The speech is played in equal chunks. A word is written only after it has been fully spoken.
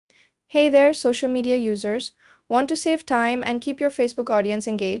Hey there, social media users. Want to save time and keep your Facebook audience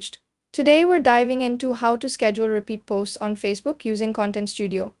engaged? Today we're diving into how to schedule repeat posts on Facebook using Content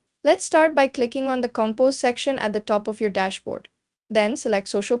Studio. Let's start by clicking on the Compose section at the top of your dashboard. Then select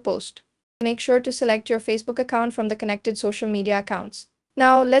Social Post. Make sure to select your Facebook account from the connected social media accounts.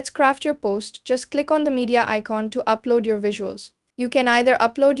 Now let's craft your post. Just click on the media icon to upload your visuals. You can either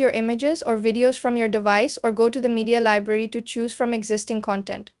upload your images or videos from your device or go to the media library to choose from existing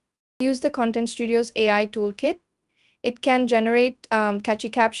content. Use the Content Studio's AI toolkit. It can generate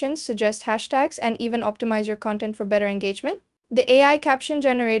catchy captions, suggest hashtags, and even optimize your content for better engagement. The AI caption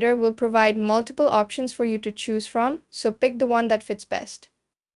generator will provide multiple options for you to choose from, so pick the one that fits best.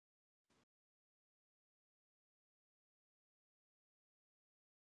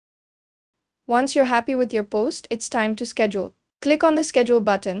 Once you're happy with your post, it's time to schedule. Click on the Schedule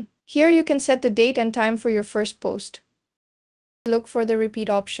button. Here you can set the date and time for your first post. Look for the repeat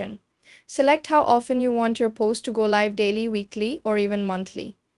option. Select how often you want your post to go live daily, weekly, or even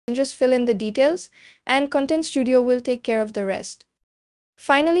monthly. And just fill in the details, and Content Studio will take care of the rest.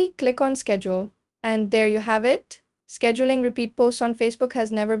 Finally, click on Schedule, and there you have it. Scheduling repeat posts on Facebook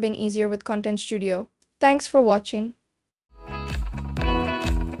has never been easier with Content Studio. Thanks for watching.